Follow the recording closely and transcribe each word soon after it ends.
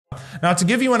Now to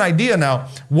give you an idea now,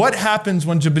 what happens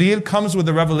when Jibreel comes with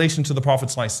a revelation to the Prophet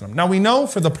ﷺ? Now we know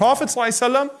for the Prophet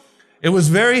ﷺ, it was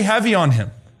very heavy on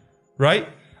him, right?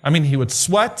 I mean, he would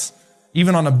sweat,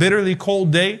 even on a bitterly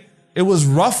cold day. It was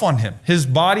rough on him. His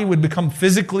body would become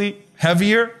physically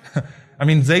heavier. I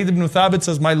mean, Zayd ibn Thabit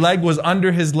says, my leg was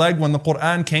under his leg when the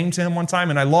Quran came to him one time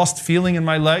and I lost feeling in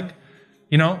my leg.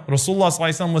 You know, Rasulullah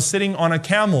ﷺ was sitting on a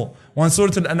camel when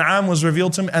Surah Al-An'am was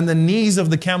revealed to him and the knees of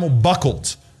the camel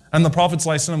buckled. And the Prophet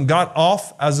ﷺ got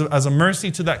off as a mercy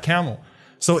to that camel.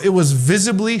 So it was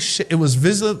visibly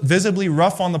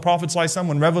rough on the Prophet ﷺ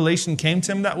when revelation came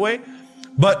to him that way.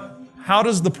 But how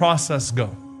does the process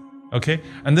go? Okay,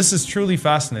 and this is truly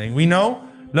fascinating. We know,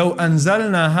 لو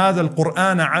أنزلنا هذا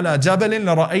القرآن على جبل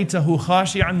لرأيته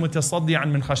خاشعا متصدعا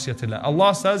من خشية الله.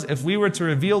 Allah says, if we were to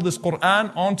reveal this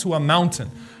Quran onto a mountain,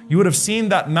 you would have seen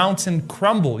that mountain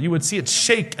crumble. You would see it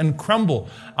shake and crumble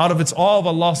out of its awe of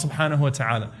Allah subhanahu wa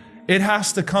ta'ala. It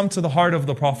has to come to the heart of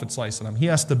the Prophet ﷺ. He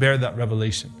has to bear that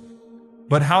revelation.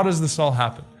 But how does this all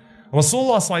happen?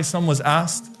 Rasulullah ﷺ was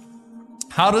asked,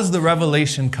 how does the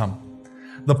revelation come?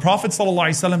 The Prophet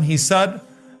ﷺ, he said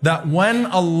that when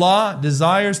Allah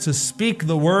desires to speak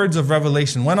the words of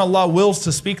revelation, when Allah wills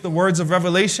to speak the words of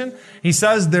revelation, he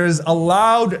says there is a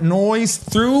loud noise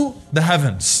through the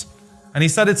heavens. And he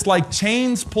said it's like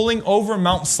chains pulling over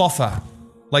Mount Safa.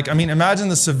 Like, I mean, imagine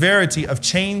the severity of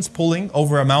chains pulling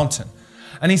over a mountain.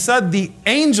 And he said the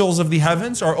angels of the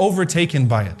heavens are overtaken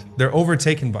by it. They're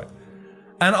overtaken by it.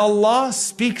 And Allah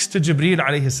speaks to Jibreel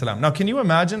alayhi salam. Now, can you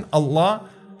imagine Allah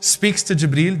speaks to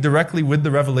Jibreel directly with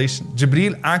the revelation?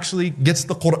 Jibreel actually gets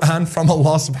the Quran from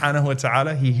Allah subhanahu wa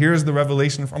ta'ala. He hears the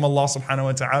revelation from Allah subhanahu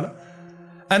wa ta'ala.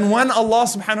 And when Allah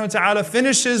subhanahu wa ta'ala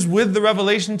finishes with the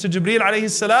revelation to Jibreel alayhi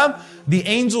salam, the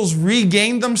angels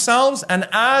regain themselves. And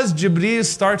as Jibreel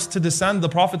starts to descend, the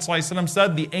Prophet ﷺ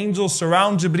said, the angels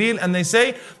surround Jibreel and they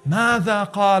say,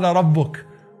 ماذا قال ربك?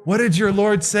 What did your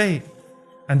Lord say?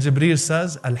 And Jibreel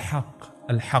says, Al-Haq,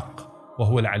 Al-Haq, wa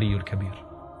huwa al-Ali al-Kabir.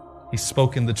 He's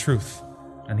spoken the truth,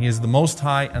 and He is the Most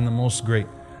High and the Most Great.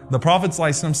 The Prophet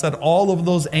ﷺ said all of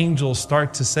those angels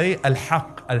start to say,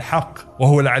 Al-Haq, Al-Haq, wa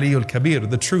huwa al-Ali al-Kabir,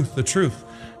 the truth, the truth.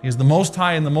 He is the Most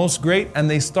High and the Most Great, and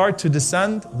they start to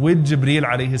descend with Jibreel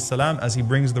alayhi salam as he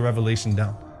brings the revelation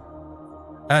down.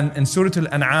 And in Surah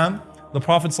Al-An'am, the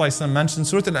Prophet ﷺ mentioned,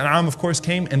 Surah Al-An'am of course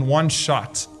came in one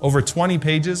shot, over 20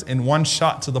 pages in one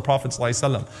shot to the Prophet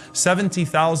ﷺ.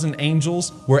 70,000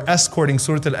 angels were escorting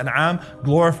Surah Al-An'am,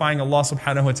 glorifying Allah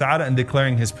subhanahu wa ta'ala and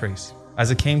declaring His praise as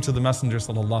it came to the Messenger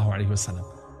sallallahu alaihi wasallam.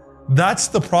 That's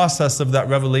the process of that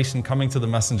revelation coming to the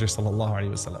Messenger sallallahu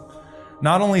alaihi wasallam.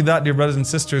 Not only that, dear brothers and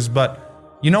sisters,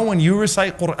 but you know when you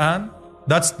recite Quran,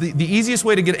 that's the easiest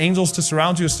way to get angels to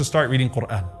surround you is to start reading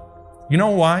Quran. You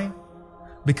know why?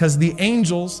 Because the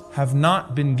angels have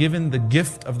not been given the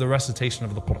gift of the recitation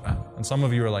of the Quran. And some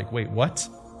of you are like, wait, what?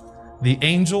 The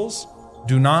angels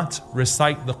do not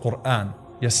recite the Quran.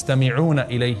 يَسْتَمِعُونَ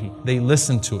إِلَيْهِ. They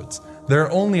listen to it. There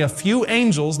are only a few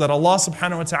angels that Allah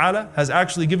subhanahu wa ta'ala has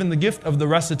actually given the gift of the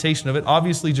recitation of it.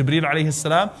 Obviously Jibreel alayhi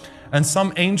salam and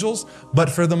some angels. But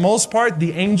for the most part,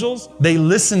 the angels, they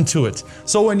listen to it.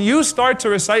 So when you start to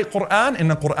recite Quran in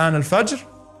the Quran al-Fajr,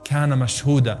 كَانَ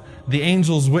مَشْهُودًا. The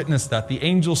angels witness that. The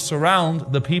angels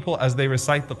surround the people as they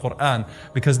recite the Quran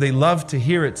because they love to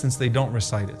hear it since they don't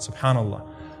recite it. SubhanAllah.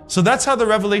 So that's how the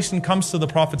revelation comes to the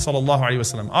Prophet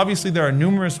ﷺ. Obviously there are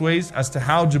numerous ways as to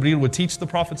how Jibreel would teach the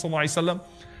Prophet ﷺ.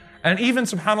 And even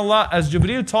SubhanAllah, as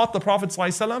Jibreel taught the Prophet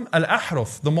ﷺ,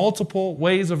 al-ahruf, the multiple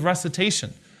ways of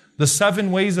recitation, the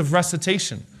 7 ways of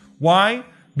recitation. Why?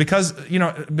 Because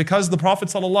the Prophet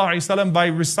ﷺ, by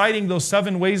reciting those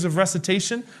 7 ways of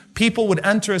recitation, people would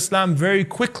enter Islam very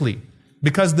quickly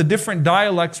because the different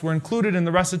dialects were included in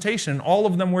the recitation and all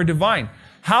of them were divine.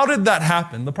 How did that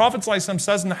happen? The Prophet ﷺ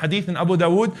says in the hadith in Abu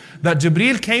Dawood that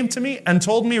Jibreel came to me and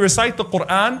told me recite the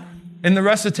Quran in the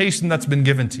recitation that's been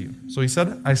given to you. So he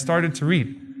said, I started to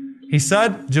read. He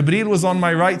said, Jibreel was on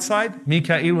my right side,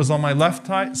 Mikael was on my left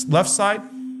side.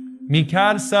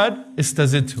 Mikael said,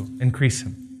 istazidhu, increase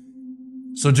him.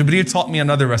 So Jibreel taught me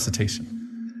another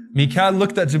recitation. Mikael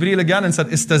looked at Jibreel again and said,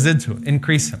 istazidhu,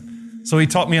 increase him. So he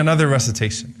taught me another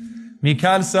recitation.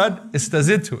 Mikael said,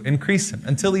 istazidhu, increase him.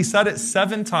 Until he said it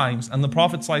 7 times and the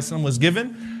Prophet ﷺ was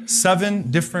given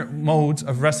 7 different modes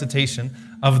of recitation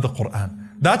of the Quran.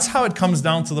 That's how it comes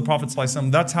down to the Prophet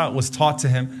ﷺ. That's how it was taught to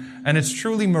him. And it's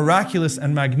truly miraculous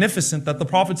and magnificent that the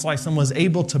Prophet ﷺ was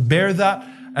able to bear that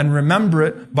and remember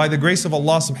it by the grace of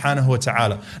Allah subhanahu wa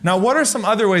ta'ala. Now, what are some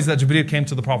other ways that Jibreel came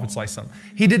to the Prophet ﷺ?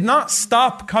 He did not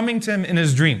stop coming to him in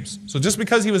his dreams. So just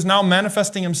because he was now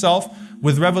manifesting himself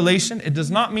with revelation, it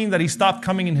does not mean that he stopped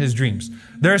coming in his dreams.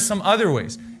 There are some other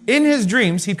ways. In his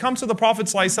dreams, he'd come to the Prophet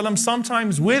ﷺ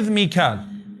sometimes with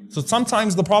Mikal. So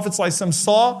sometimes the Prophet ﷺ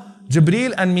saw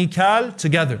Jibreel and Mikal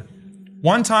together.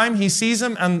 One time he sees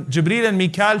him and Jibreel and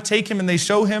Mikal take him and they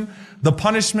show him the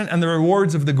punishment and the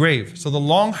rewards of the grave. So the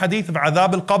long hadith of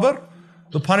Adhab al-Qabr,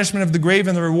 the punishment of the grave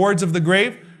and the rewards of the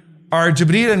grave, are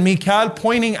Jibreel and Mikal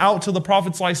pointing out to the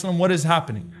Prophet ﷺ what is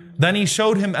happening. Then he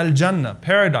showed him Al-Jannah,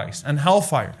 paradise and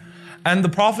hellfire. And the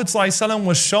Prophet ﷺ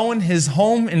was shown his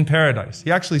home in paradise.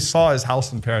 He actually saw his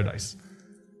house in paradise.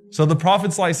 So the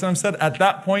Prophet ﷺ said, at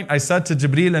that point I said to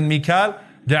Jibreel and Mikal,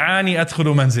 Da'ani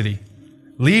adkhulu manzili.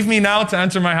 Leave me now to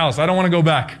enter my house. I don't want to go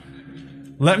back.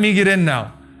 Let me get in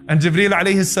now. And Jibreel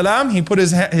alayhi salam, he put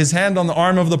his hand on the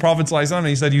arm of the Prophet ﷺ and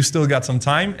he said, you still got some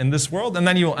time in this world and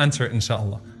then you will enter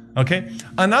inshallah. Okay?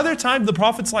 Another time the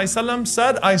Prophet ﷺ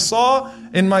said, I saw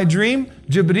in my dream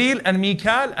Jibreel and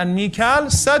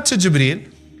Mikal said to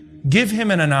Jibreel, give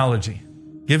him an analogy.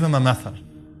 Give him a method.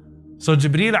 So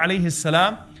Jibreel alayhi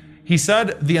salam, he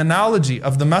said the analogy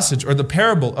of the message or the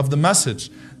parable of the message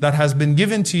that has been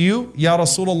given to you, Ya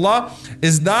Rasulullah,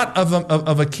 is that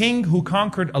of a king who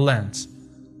conquered a land.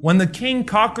 When the king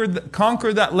conquered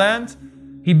that land,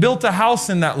 he built a house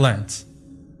in that land.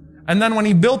 And then when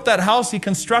he built that house, he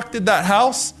constructed that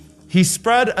house, he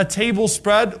spread a table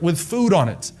spread with food on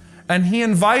it. And he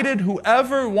invited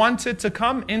whoever wanted to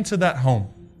come into that home.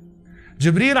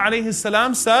 Jibreel alayhi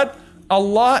salam said,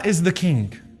 Allah is the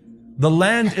king. The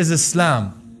land is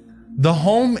Islam. The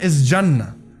home is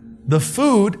Jannah. The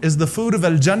food is the food of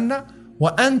Al-Jannah.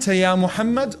 Wa anta ya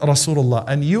Muhammad Rasulullah.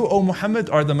 And you, O Muhammad,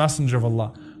 are the messenger of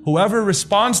Allah. Whoever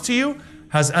responds to you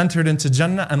has entered into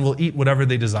Jannah and will eat whatever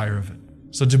they desire of it.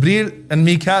 So Jibreel and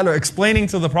Mikal are explaining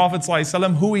to the Prophet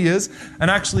ﷺ who he is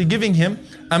and actually giving him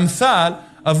amthal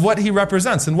of what he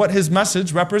represents and what his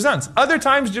message represents. Other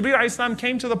times Jibreel ﷺ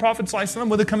came to the Prophet ﷺ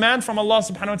with a command from Allah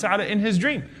subhanahu wa ta'ala in his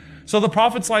dream. So the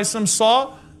Prophet ﷺ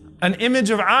saw an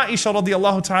image of Aisha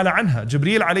radiallahu ta'ala anha.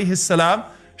 Jibreel alayhi salam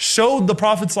showed the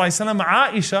Prophet ﷺ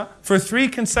Aisha for 3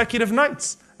 consecutive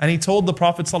nights. And he told the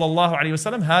Prophet sallallahu alaihi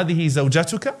wasallam, "Hadihi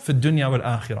zawjatuka fi dunya wal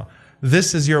akhirah."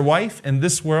 This is your wife in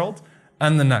this world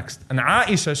and the next. And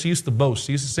Aisha, she used to boast.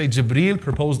 She used to say, "Jibreel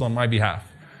proposed on my behalf."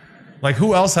 Like,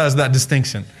 who else has that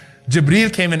distinction?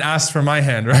 Jibreel came and asked for my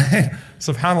hand, right?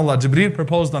 Subhanallah, Jibreel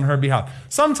proposed on her behalf.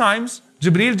 Sometimes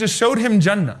Jibreel just showed him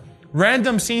Jannah,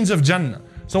 random scenes of Jannah.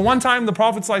 So one time the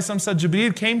Prophet ﷺ said,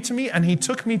 Jibreel came to me and he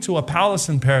took me to a palace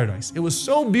in paradise. It was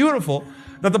so beautiful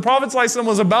that the Prophet ﷺ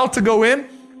was about to go in.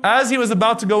 As he was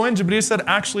about to go in, Jibreel said,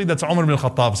 actually, that's Umar ibn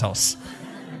al-Khattab's house.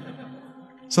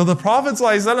 So the Prophet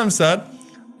ﷺ said,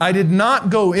 I did not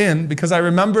go in because I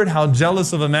remembered how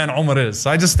jealous of a man Umar is.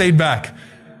 So I just stayed back.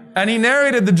 And he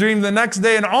narrated the dream the next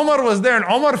day and Umar was there and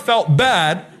Umar felt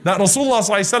bad that Rasulullah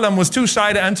ﷺ was too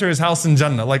shy to enter his house in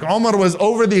Jannah. Like Umar was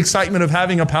over the excitement of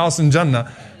having a house in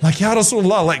Jannah. Like, Ya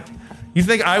Rasulullah, like, you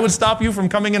think I would stop you from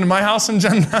coming into my house in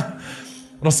Jannah?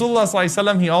 Rasulullah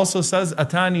ﷺ, he also says,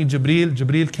 Atani Jibreel.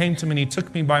 Jibreel came to me and he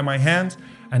took me by my hand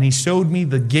and he showed me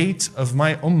the gate of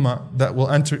my ummah that will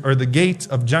enter, or the gate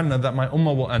of Jannah that my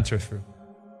ummah will enter through.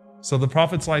 So the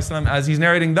Prophet ﷺ, as he's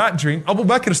narrating that dream, Abu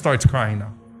Bakr starts crying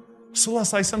now. Rasulullah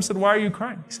ﷺ said, why are you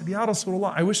crying? He said, Ya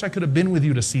Rasulullah, I wish I could have been with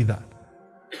you to see that.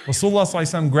 Rasulullah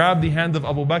ﷺ grabbed the hand of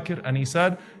Abu Bakr and he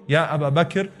said, Ya Abu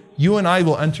Bakr, you and I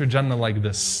will enter Jannah like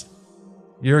this.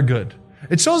 You're good.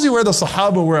 It shows you where the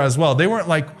Sahaba were as well. They weren't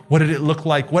like, what did it look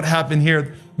like? What happened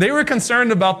here? They were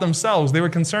concerned about themselves. They were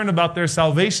concerned about their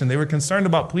salvation. They were concerned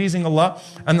about pleasing Allah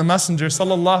and the Messenger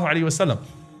sallallahu alaihi wasallam.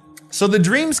 So the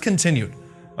dreams continued.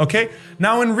 Okay?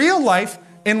 Now in real life,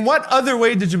 in what other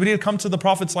way did Jibreel come to the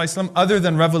Prophet sallallahu alaihi wasallam other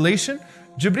than revelation?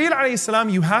 Jibreel alayhi salam,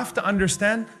 you have to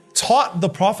understand, taught the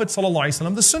Prophet sallallahu alaihi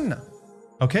wasallam the Sunnah.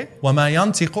 Okay? وَمَا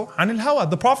يَنْتِقُ عَنِ الْهَوَى.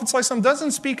 The Prophet sallallahu alaihi wasallam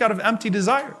doesn't speak out of empty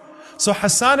desire. So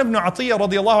Hassan ibn Atiyah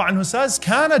radiallahu anhu says,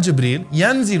 كان جبريل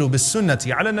ينزل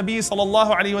بالسنة على النبي صلى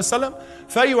الله عليه وسلم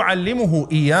فيعلمه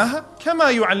إياها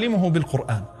كما يعلمه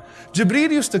بالقرآن.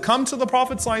 Jibreel used to come to the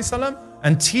Prophet ﷺ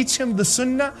and teach him the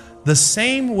Sunnah the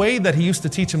same way that he used to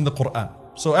teach him the Quran.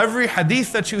 So every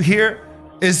hadith that you hear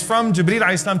is from Jibreel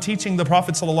ﷺ teaching the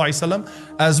Prophet ﷺ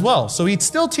as well. So he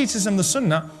still teaches him the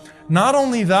Sunnah. Not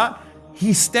only that,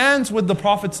 he stands with the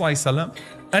Prophet ﷺ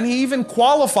and he even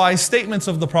qualifies statements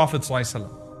of the Prophet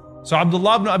ﷺ. So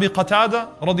Abdullah ibn Abi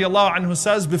Qatada radiallahu anhu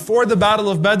says, before the battle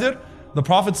of Badr, the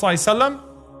Prophet ﷺ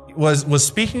was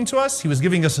speaking to us, he was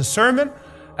giving us a sermon,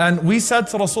 and we said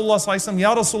to Rasulullah ﷺ,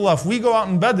 Ya Rasulullah, if we go out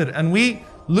in Badr and we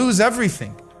lose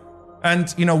everything,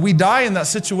 and we die in that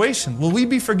situation, will we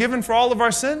be forgiven for all of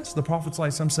our sins? The Prophet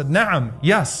ﷺ said, Na'am,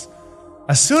 yes.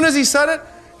 As soon as he said it,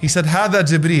 he said, Hada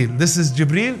Jibreel. This is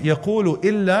Jibreel, yaqulu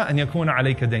illa an yakuna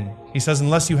alayka dayn. He says,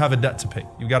 unless you have a debt to pay.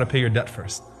 You've got to pay your debt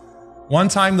first. One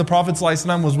time the Prophet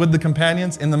ﷺ was with the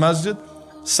companions in the masjid.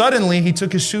 Suddenly he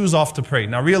took his shoes off to pray.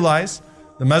 Now realize,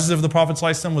 the masjid of the Prophet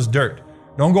ﷺ was dirt.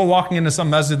 Don't go walking into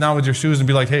some masjid now with your shoes and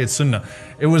be like, hey, it's sunnah.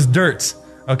 It was dirt.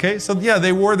 Okay, so yeah,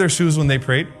 they wore their shoes when they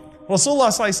prayed. Rasulullah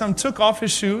ﷺ took off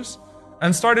his shoes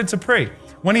and started to pray.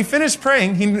 When he finished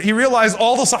praying, he realized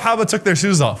all the Sahaba took their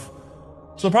shoes off.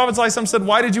 So the Prophet ﷺ said,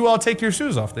 why did you all take your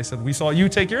shoes off? They said, we saw you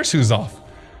take your shoes off.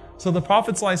 So the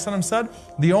Prophet ﷺ said,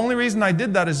 the only reason I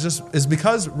did that is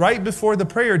because right before the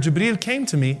prayer, Jibreel came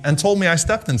to me and told me I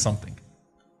stepped in something.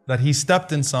 That he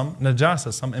stepped in some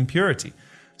najasa, some impurity.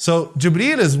 So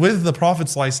Jibreel is with the Prophet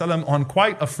ﷺ on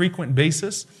quite a frequent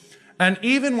basis. And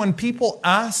even when people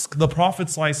ask the Prophet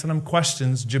ﷺ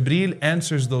questions, Jibreel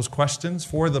answers those questions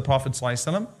for the Prophet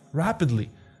ﷺ rapidly.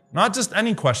 Not just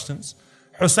any questions.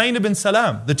 Hussein ibn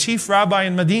Salam, the chief rabbi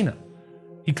in Medina,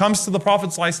 he comes to the Prophet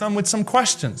ﷺ with some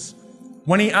questions.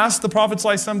 When he asked the Prophet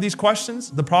ﷺ these questions,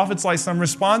 the Prophet ﷺ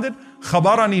responded,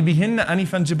 خَبَرَنِي بِهِنَّ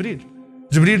أَنِفًا Jibreel.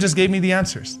 Jibreel just gave me the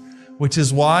answers. Which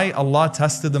is why Allah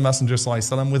tested the Messenger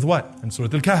ﷺ with what? In Surah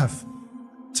Al-Kahf.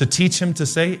 To teach him to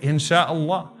say,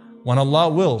 Insha'Allah, when Allah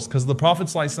wills. Because the Prophet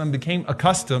ﷺ became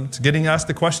accustomed to getting asked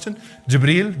a question,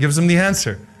 Jibreel gives him the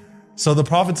answer. So the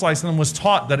Prophet ﷺ was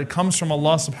taught that it comes from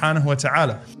Allah subhanahu wa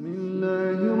ta'ala.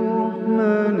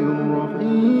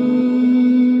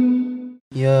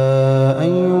 يا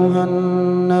أيها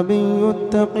النبي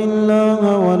اتق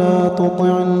الله ولا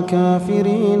تطع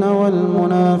الكافرين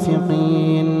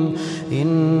والمنافقين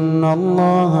إن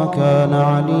الله كان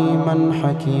عليما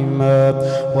حكيما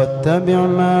واتبع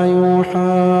ما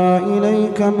يوحى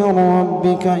إليك من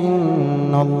ربك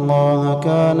إن الله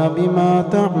كان بما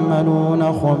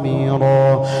تعملون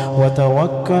خبيرا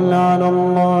وتوكل على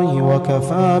الله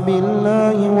وكفى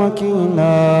بالله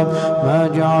وكيلا ما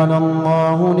جعل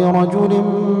الله لرجل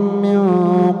من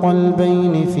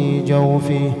قلبين في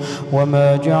جوفه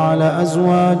وما جعل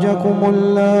أزواجكم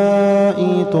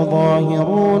اللائي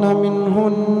تظاهرون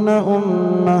منهن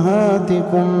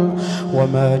أمهاتكم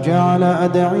وما جعل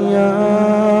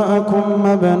أدعياءكم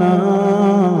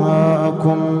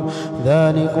أبناءكم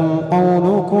ذلكم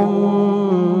قولكم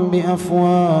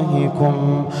بأفواهكم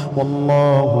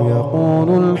والله يقول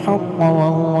الحق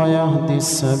وهو يهدي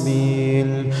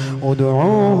السبيل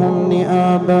ادعوهم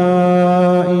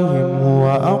لآبائهم هو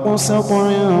أقسط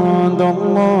عند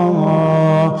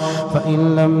الله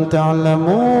فإن لم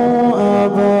تعلموا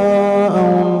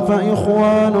آباءهم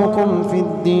فإخوانكم في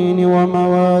الدين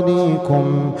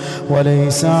ومواليكم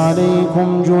وليس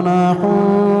عليكم جناح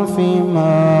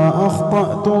فيما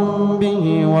أخطأتم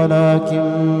به ولكن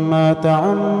ما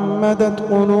تعمدت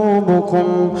قلوبكم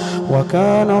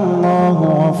وكان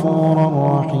الله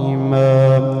غفورا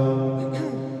رحيما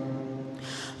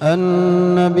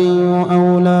النبي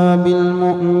أولى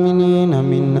بالمؤمنين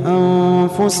من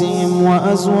أنفسهم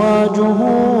وأزواجه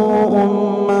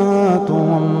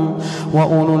أمهاتهم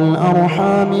وأولو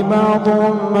الأرحام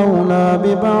بعضهم مولى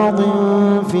ببعض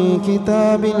في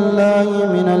كتاب الله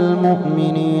من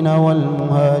المؤمنين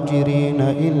والمهاجرين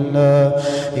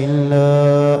إلا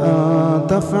أن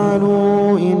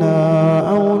تفعلوا إلى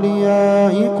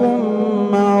أوليائكم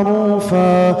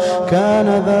معروفا كان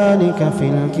ذلك في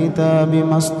الكتاب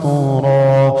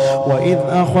مسطورا وإذ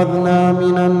أخذنا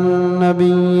من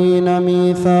النبيين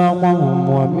ميثاقهم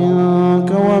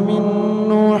ومنك ومن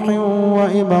نوح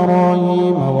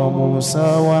وإبراهيم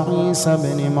وموسى وعيسى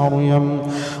بن مريم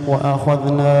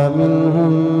وأخذنا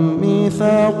منهم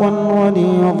ميثاقا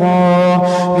غليظا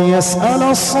ليسأل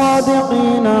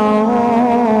الصادقين عن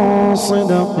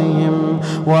صدقهم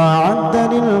وأعد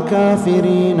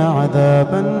للكافرين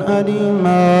عذابا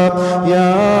أليما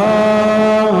يا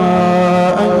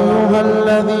أيها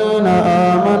الذين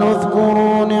آمنوا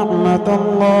اذكروا نعمة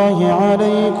الله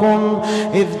عليكم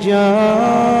إذ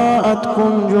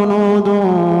جاءتكم جنود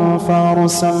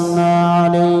فأرسلنا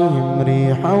عليهم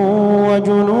ريحا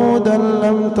وجنودا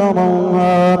لم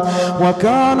تروها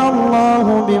وكان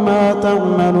الله بما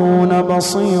تعملون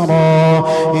بصيرا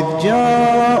إذ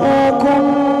جاءوكم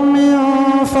من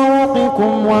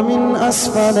فوقكم ومن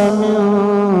أسفل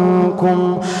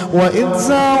منكم وإذ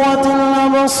زاغت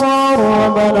الأبصار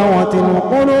وبلغت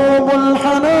القلوب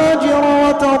الحناجر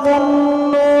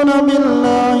وتظنون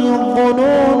بالله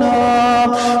الظنونا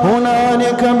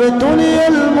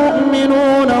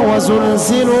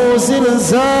وزلزلوا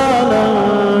زلزالا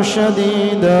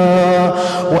شديدا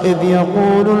وإذ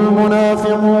يقول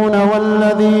المنافقون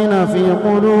والذين في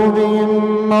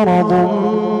قلوبهم مرض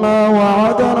ما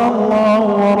وعدنا الله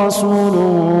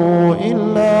ورسوله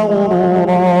إلا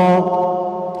غرورا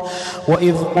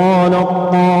وإذ قالت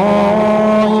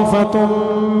طائفة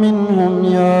منهم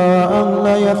يا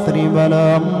أهل يثرب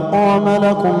لا مقام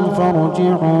لكم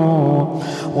فارجعوا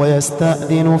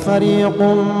ويستأذن فريق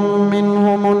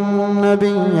منهم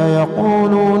النبي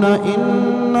يقولون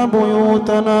إن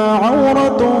بيوتنا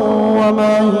عورة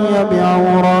وما هي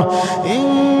بعورة إن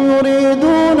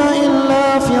يريدون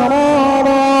إلا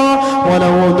فرارا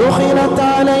ولو دخلت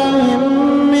عليهم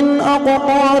من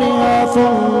أقطارها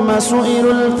ثم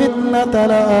سئلوا الفتنة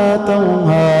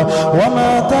لآتوها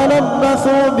وما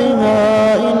تلبثوا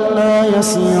بها إلا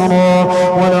يسيرا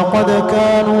ولقد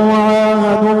كانوا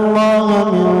عاهدوا الله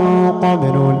من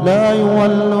قبل لا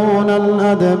يولون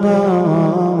الأدبار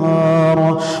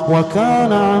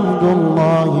وكان عهد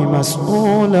الله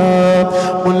مسؤولا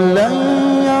قل لن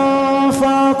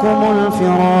ينفعكم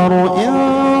الفرار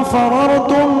إن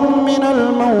فررتم من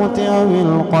الموت أو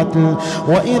القتل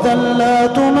وإذا لا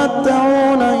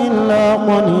تمتعون إلا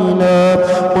قليلا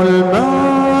قل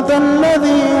من ذا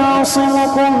الذي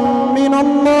يعصمكم من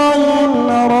الله إن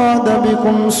أراد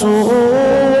بكم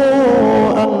سوءا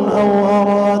أو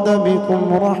أراد بكم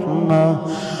رحمة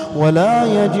ولا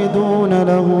يجدون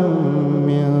لهم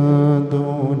من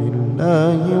دون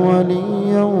الله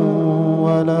وليا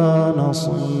ولا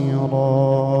نصيرا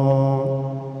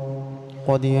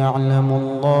قد يعلم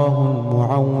الله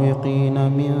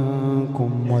المعوقين منكم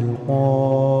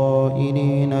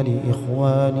والقائلين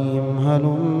لإخوانهم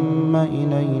هلم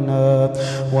إلينا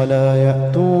ولا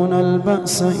يأتون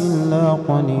البأس إلا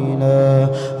قليلا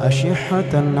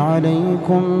أشحة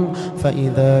عليكم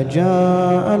فإذا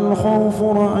جاء الخوف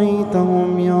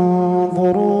رأيتهم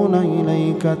ينظرون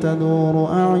إليك تدور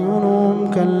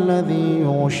أعينهم كالذي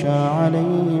يغشى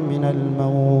عليه من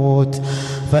الموت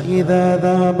فإذا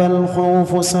ذهب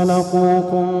الخوف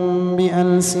سلقوكم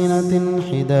بألسنة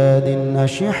حداد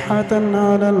أشحة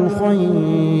على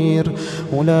الخير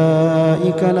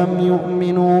أولئك لم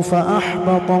يؤمنوا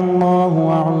فأحبط الله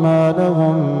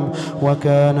أعمالهم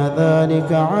وكان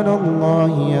ذلك على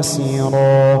الله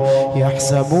يسيرا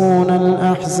يحسبون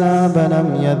الأحزاب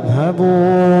لم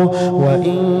يذهبوا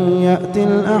وإن يأتي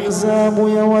الأحزاب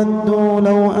يودوا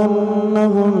لو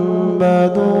أنهم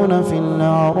بادون في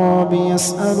الأعراب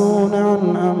يسألون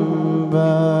عن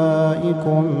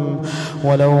أنبائكم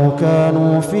ولو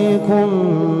كانوا فيكم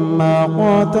ما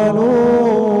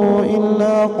قاتلوا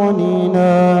إلا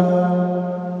قليلا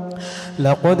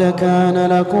لقد كان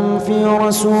لكم في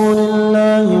رسول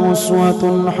الله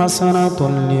أسوة حسنة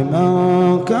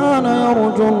لمن كان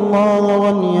يرجو الله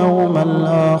واليوم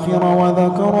الآخر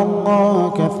وذكر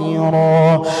الله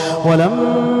كثيرا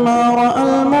ولما رأى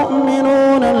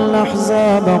المؤمنون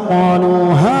الأحزاب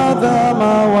قالوا هذا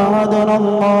ما وعدنا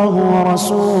الله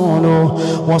ورسوله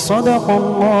وصدق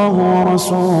الله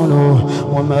ورسوله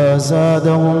وما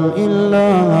زادهم إلا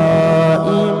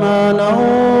إيمانا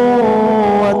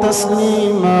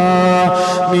وتسليما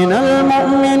من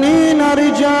المؤمنين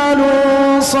رجال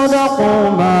صدقوا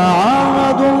ما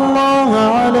عاهدوا الله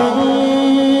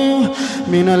عليه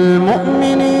من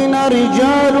المؤمنين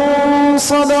رجال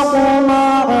صدقوا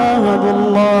ما عاهدوا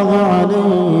الله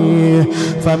عليه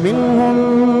فمنهم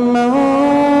من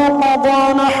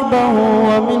قضى نحبه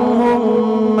ومنهم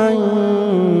من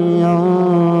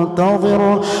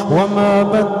ينتظر وما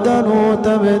بدلوا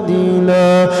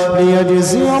تبديلا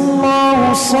ليجزي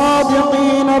الله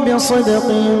الصادقين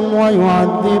بصدقهم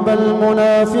ويعذب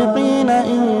المنافقين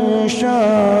إن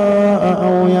شاء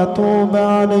أو يتوب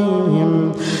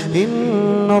عليهم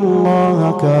إن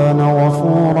الله كان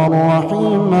غفورا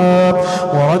رحيما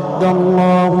ورد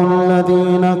الله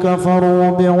الذين كفروا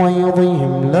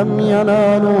بغيظهم لم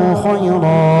ينالوا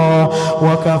خيرا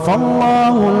وكفى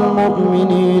الله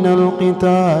المؤمنين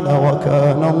القتال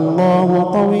وكان الله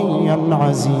قويا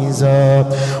عزيزا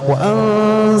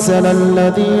وأنزل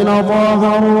الذين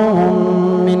ظاهروهم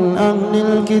من أهل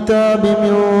الكتاب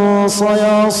من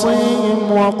صياصيهم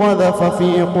وقذف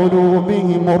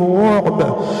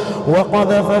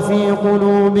في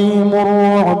قلوبهم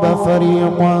الرعب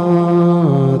فريقا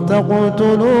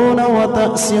تقتلون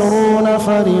وتأسرون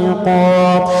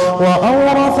فريقا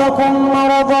وأورثكم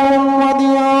أرضهم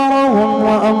وديارهم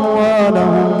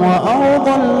وأموالهم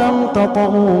وأرضا لم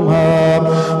تطئوها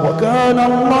وكان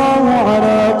الله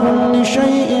على كل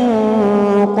شيء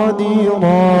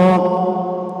قديرا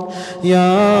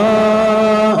يا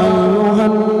أيها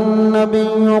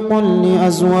النبي قل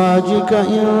لأزواجك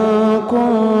إن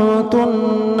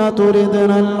كنتن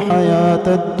تردن الحياة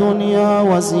الدنيا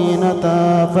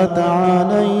وزينتها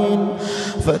فتعالين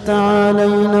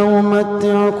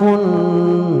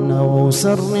أمتعكن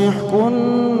وأسرحكن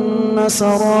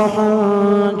سراحا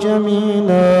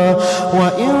جميلا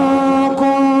وإن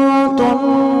كنتن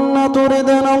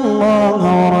تردن الله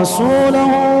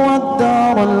ورسوله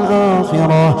والدار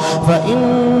الآخرة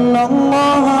فإن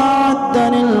الله أعد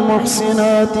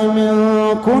للمحسنات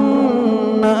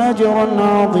منكن أجرا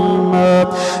عظيما.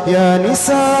 يا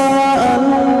نساء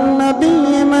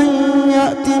النبي من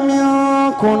يأت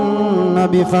منكن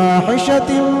بفاحشة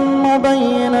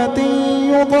مبينة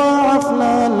يضاعف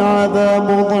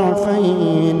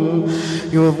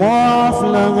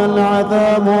لها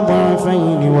العذاب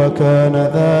ضعفين وكان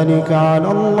ذلك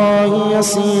على الله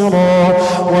يسيرا.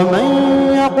 ومن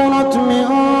يقنت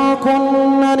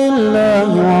منكن لله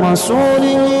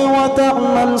ورسوله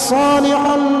وتعمل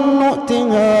صالحا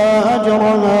نؤتها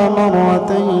أجرها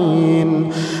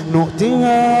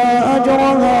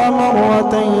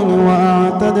مرتين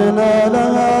وأعتدنا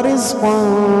لها رزقا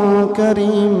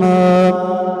كريما.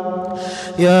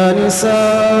 يا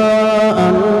نساء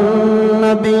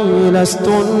النبي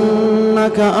لستن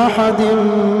كأحد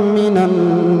من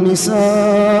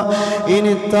النساء إن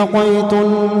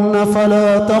اتقيتن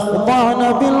فلا تخضعن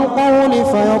بالقول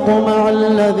فيطمع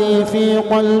الذي في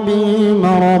قلبه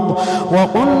مرض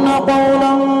وقلن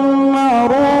قولا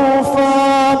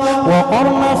معروفا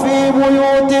وقرن في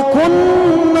بيوتكن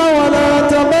ولا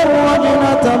تبرجن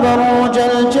تبرج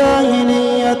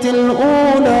الجاهلية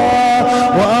الأولى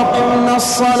وأقمنا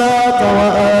الصلاة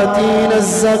وآتينا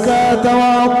الزكاة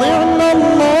وأطعنا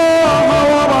الله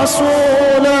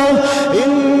ورسوله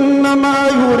إنما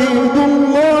يريد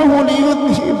الله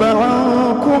ليذهب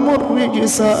عنكم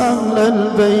الرجس أهل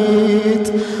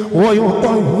البيت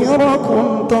ويطهركم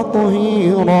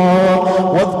تطهيرا.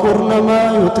 واذكرن ما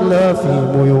يتلى في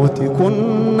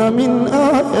بيوتكن من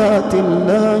آيات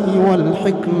الله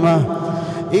والحكمة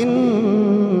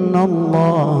إن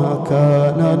الله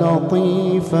كان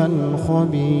لطيفا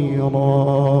خبيرا.